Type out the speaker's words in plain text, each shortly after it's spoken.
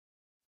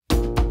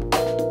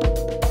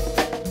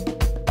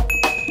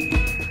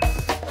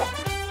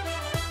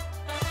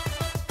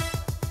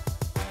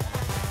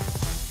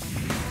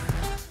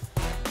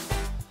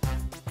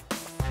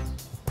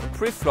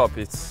pre-flop,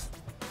 it's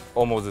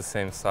almost the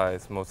same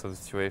size most of the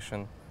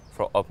situation.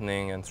 For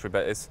opening and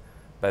 3-bet, it's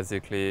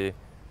basically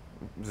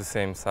the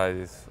same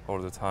size all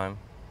the time.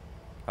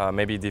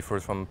 Maybe it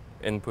differs from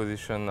in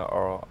position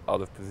or out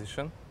of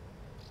position,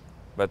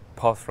 but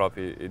post-flop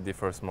it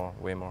differs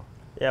way more.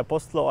 Yeah,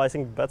 post-flop, I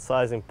think bet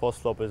sizing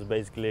post-flop is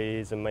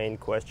basically the main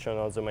question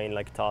or the main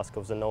task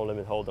of the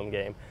no-limit hold'em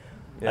game.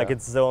 Yeah.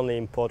 It's the only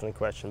important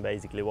question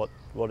basically, what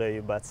are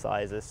your bet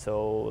sizes?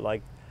 So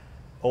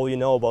all you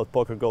know about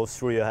poker goes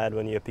through your head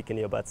when you're picking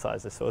your bet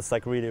sizes. So it's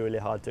really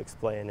hard to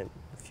explain in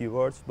a few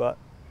words, but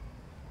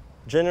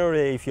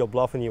generally if you're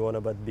bluffing you want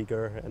to bet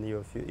bigger, and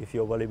if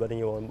you're value betting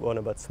you want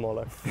to bet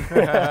smaller.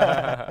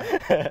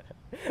 I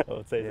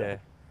would say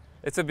that.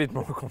 It's a bit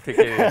more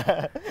complicated.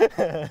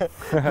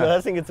 But I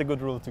think it's a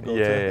good rule to go to.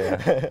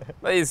 Yeah.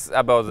 But it's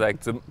about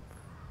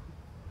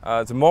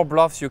the more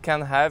bluffs you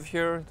can have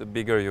here, the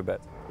bigger you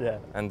bet. Yeah.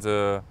 And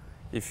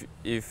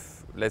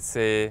if let's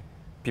say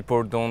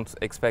people don't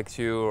expect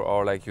you,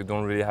 or you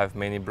don't really have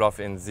many bluffs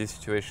in this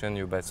situation,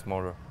 you bet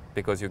smaller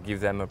because you give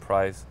them a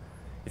prize.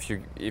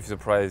 If the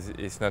prize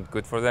is not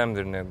good for them,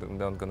 they're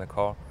not gonna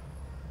call.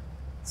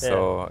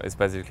 So it's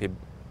basically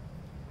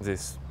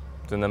this.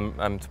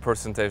 The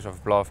percentage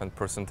of bluff and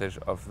percentage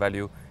of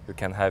value you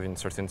can have in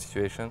certain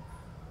situation,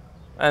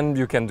 and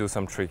you can do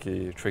some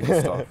tricky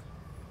stuff.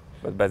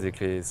 But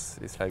basically,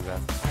 it's like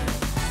that.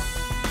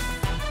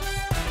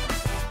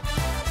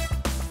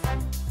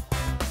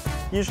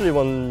 Usually,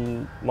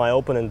 when my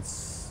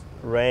opponent's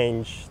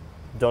range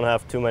don't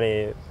have too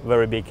many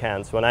very big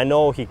hands, when I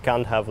know he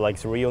can't have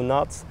the real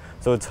nuts,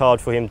 so it's hard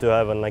for him to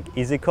have an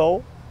easy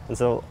call, and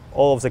so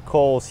all of the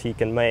calls he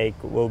can make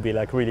will be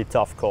really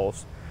tough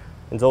calls.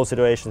 In those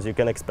situations, you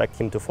can expect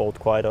him to fold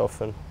quite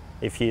often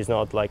if he's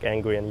not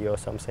angry at you or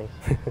something.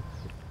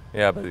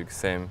 Yeah, but it's the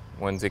same.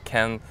 When they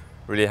can't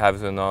really have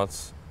the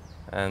nuts,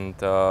 and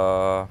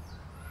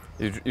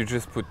you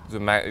just put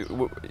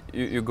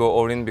you go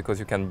all in because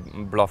you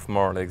can bluff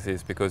more like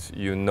this, because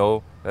you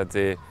know that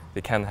they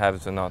can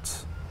have the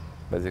nuts,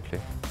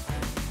 basically.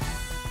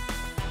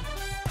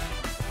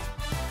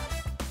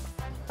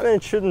 I mean,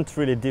 it shouldn't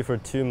really differ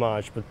too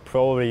much, but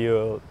probably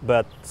you'll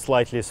bet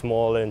slightly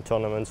smaller in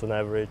tournaments on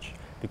average,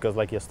 because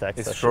your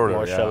stacks are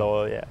more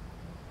shallow. Yeah.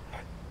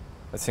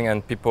 I think,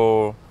 and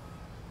people,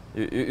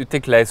 you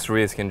take less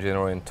risk in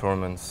general in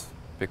tournaments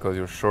because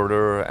you're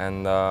shorter,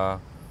 and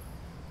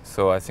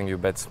so I think you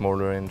bet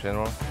smaller in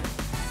general.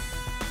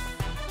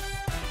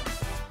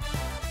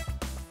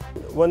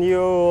 When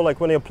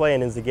you're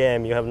playing in the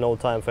game, you have no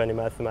time for any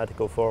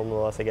mathematical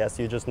formulas. I guess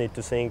you just need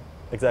to think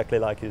exactly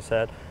like you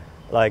said,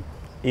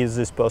 is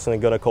this person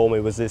gonna call me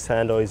with this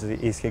hand, or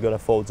is he gonna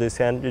fold this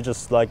hand? You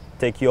just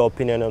take your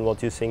opinion on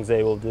what you think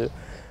they will do.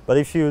 But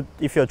if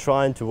you're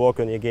trying to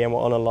work on your game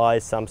or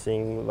analyze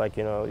something,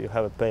 you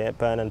have a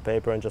pen and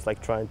paper and just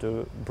trying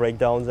to break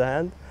down the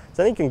hand,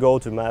 then you can go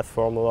to math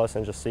formulas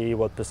and just see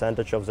what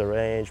percentage of the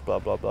range, blah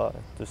blah blah,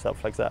 do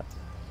stuff like that.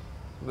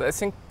 I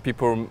think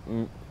people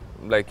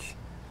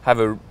have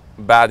a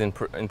bad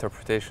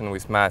interpretation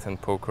with math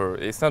and poker.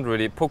 It's not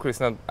really, poker is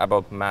not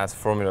about math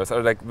formulas,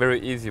 or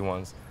very easy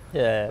ones.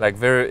 Yeah.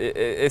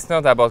 It's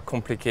not about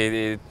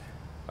complicated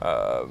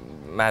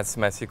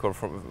mathematical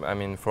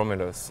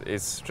formulas.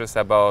 It's just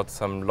about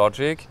some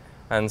logic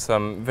and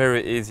some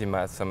very easy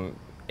math, some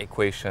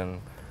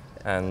equation,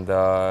 and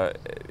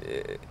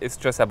it's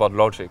just about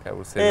logic, I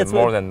would say,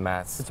 more than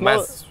maths.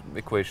 Math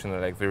equations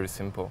are very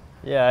simple.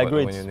 Yeah, I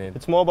agree.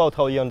 It's more about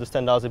how you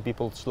understand other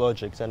people's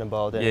logic than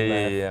about any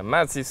math. Yeah.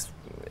 Math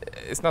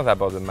it's not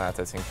about the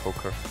math, I think,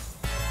 poker.